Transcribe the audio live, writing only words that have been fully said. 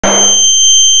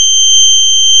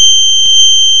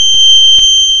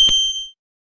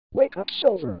Wake up,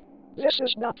 Silver. This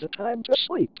is not the time to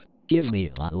sleep. Give me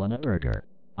a burger.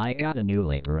 I got a new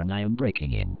labor and I am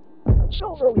breaking in.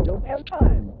 Silver, we don't have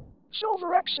time.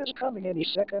 Silver X is coming any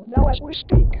second now as we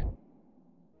speak.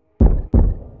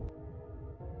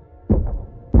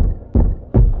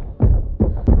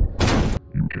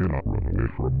 You cannot run away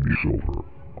from me, Silver.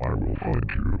 I will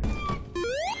find you.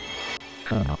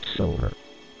 Come out, Silver.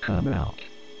 Come out.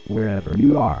 Wherever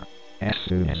you are. As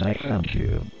soon as I found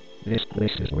you. This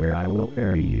place is where I will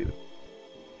bury you.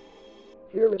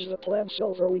 Here is the plan,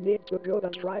 Silver. We need to go to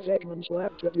Drive Eggman's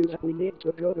lab. To do that, we need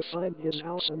to go to find his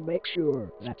house and make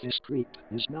sure that this creep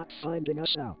is not finding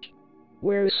us out.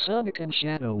 Where's Sonic and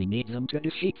Shadow? We need them to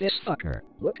defeat this fucker.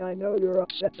 Look, I know you're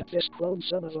upset that this clone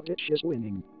son of a bitch is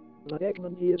winning. But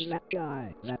Eggman, he is that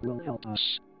guy that will help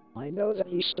us. I know that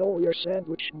he stole your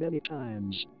sandwich many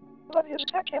times. But his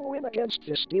tech can win against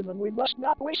this demon. We must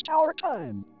not waste our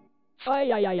time.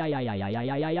 And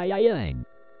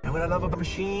what I love about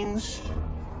machines,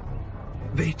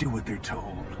 they do what they're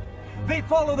told. They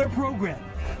follow their program.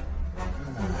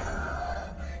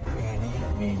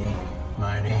 Meeny,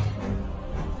 miny,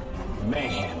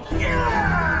 mayhem.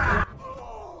 Yeah!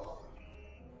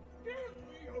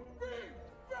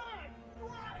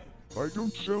 I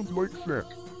don't sound like that.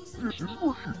 This is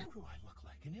horseshit. Do I look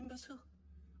like an imbecile?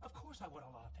 Of course I want a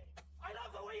latte. I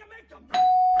love the way you make them. I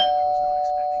was not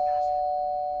expecting that.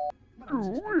 Go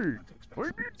away. I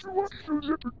need to watch those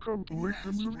epic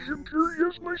compilations of Jim Carrey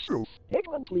as myself.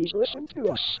 Eggman, please listen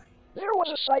to us. There was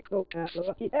a psychopath of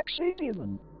a PXA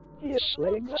demon. He is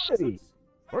slaying the city.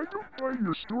 I don't buy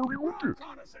your story one bit.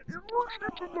 You barged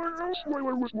into my house while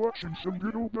I was watching some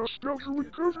good old nostalgia when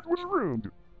Cousin was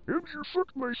around. And you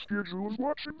fucked my schedule of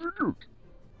watching the Duke.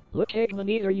 Look, Eggman,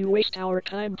 either you waste our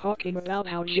time talking about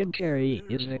how Jim Carrey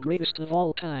is the greatest of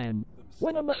all time,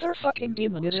 when a motherfucking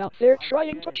demon is out there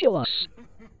trying to kill us.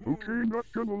 Okay, not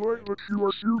gonna lie, but you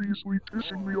are seriously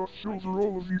pissing me off, Silver.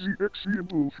 All of these EXE and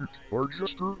bullshit are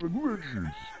just urban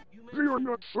legends. They are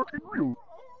not fucking real.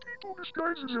 People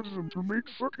disguise it as them to make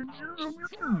fucking views on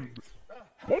YouTube.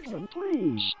 Eggman,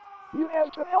 please. You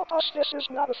have to help us. This is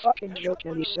not a fucking joke.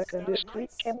 Any second this creep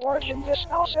can barge in this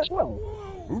house as well.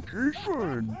 Okay,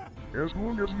 fine. As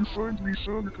long as you find me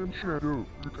Sonic and Shadow,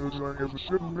 because I have a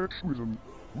 7 match with them.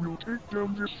 We'll take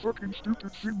down this fucking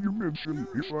stupid thing you mentioned.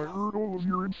 If I heard all of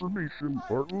your information,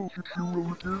 I will hit you will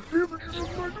repair damages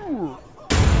on my door.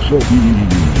 So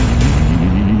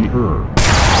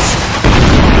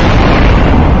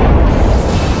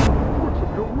What the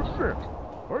hell was that?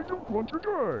 I don't want to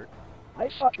die. I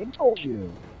fucking told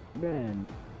you. Man,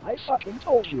 I fucking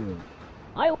told you.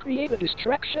 I'll create a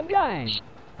distraction, guys.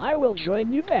 I will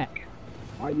join you back.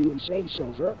 Are you insane,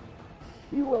 Silver?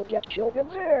 You will get killed in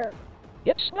there.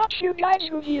 It's not you guys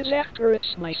who he is after,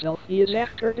 it's myself he is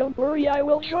after. Don't worry, I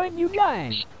will join you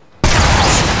guys.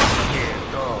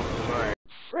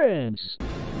 Friends.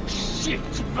 Shit,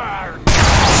 bar.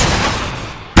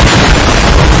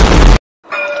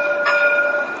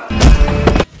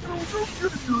 Don't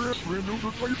get your ass ran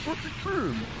over by a fucking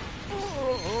train.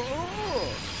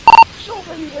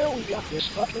 Silver, you there, we got this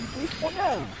fucking creep for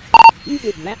now. He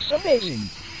did that's amazing.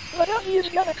 But he is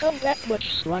gonna come that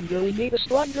much stronger. We need a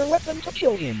stronger weapon to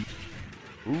kill him.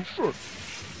 Oh fuck.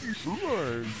 He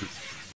survived.